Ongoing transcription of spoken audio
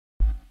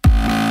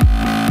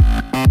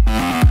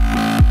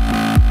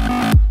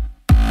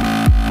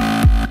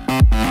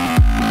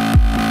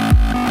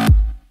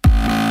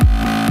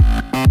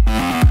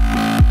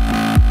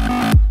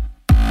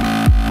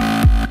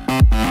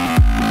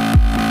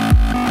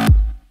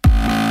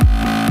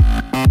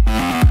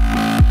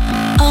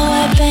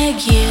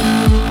beg you,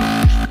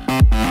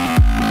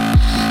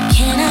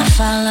 can I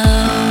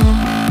follow?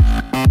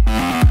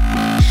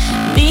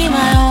 Be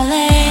my own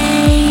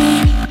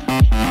lane,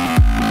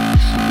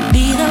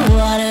 be the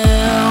water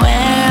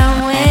where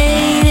I'm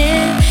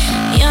waiting.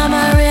 You're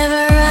my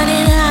river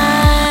running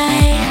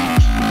high,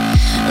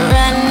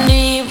 run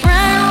deep,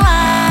 run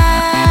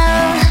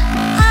wild.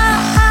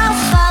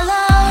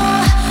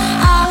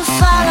 I'll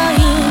follow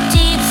you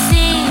deep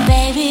sea,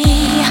 baby.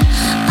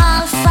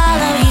 I'll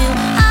follow you,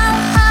 I'll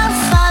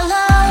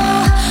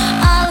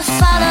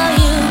follow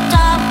you,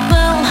 dark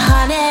blue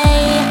honey.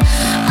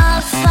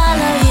 I'll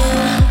follow you,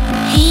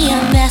 hear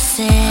your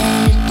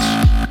message.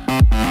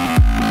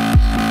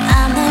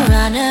 I'm the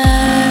runner,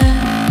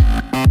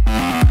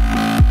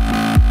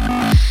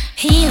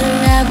 he the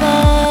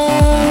rebel.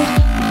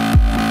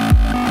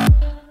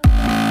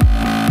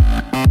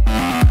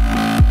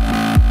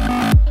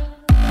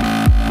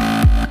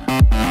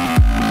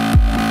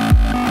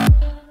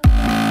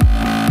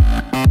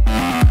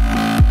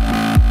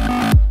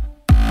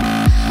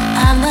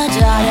 I'm the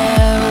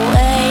daughter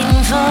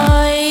waiting for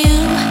you.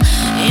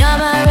 You're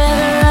my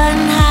river, run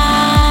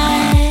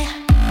high,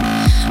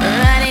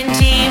 running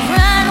deep,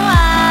 run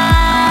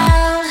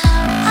wild.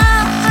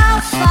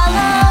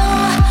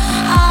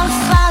 I'll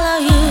follow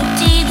you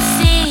deep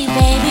sea,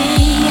 baby.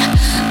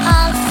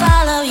 I'll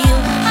follow you,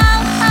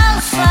 I'll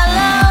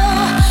follow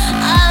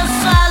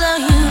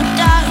you,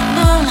 dark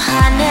moon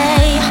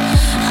honey.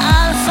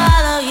 I'll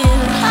follow you,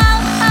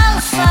 I'll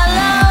follow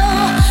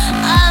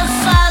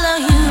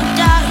you,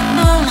 dark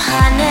moon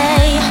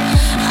honey.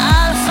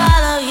 I'll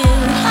follow you,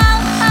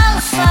 I'll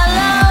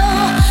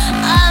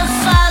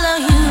follow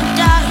you,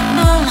 dark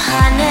moon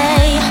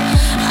honey.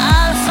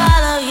 I'll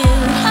follow you,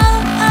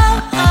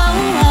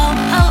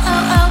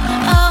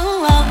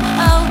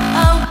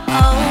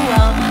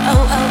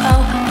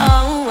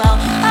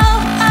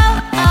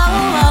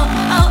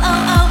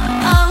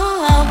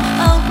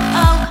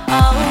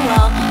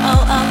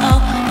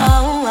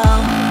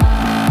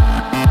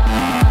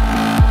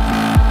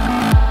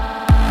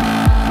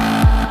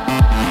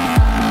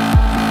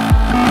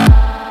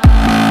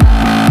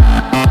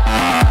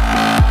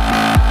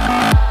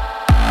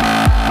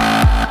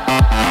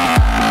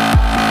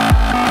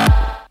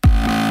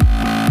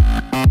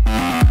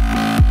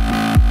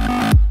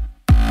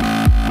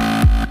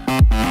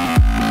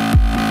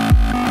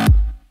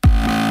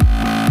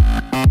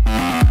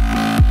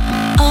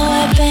 oh,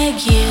 I beg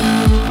you,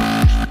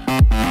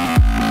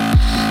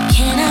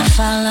 can I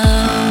follow?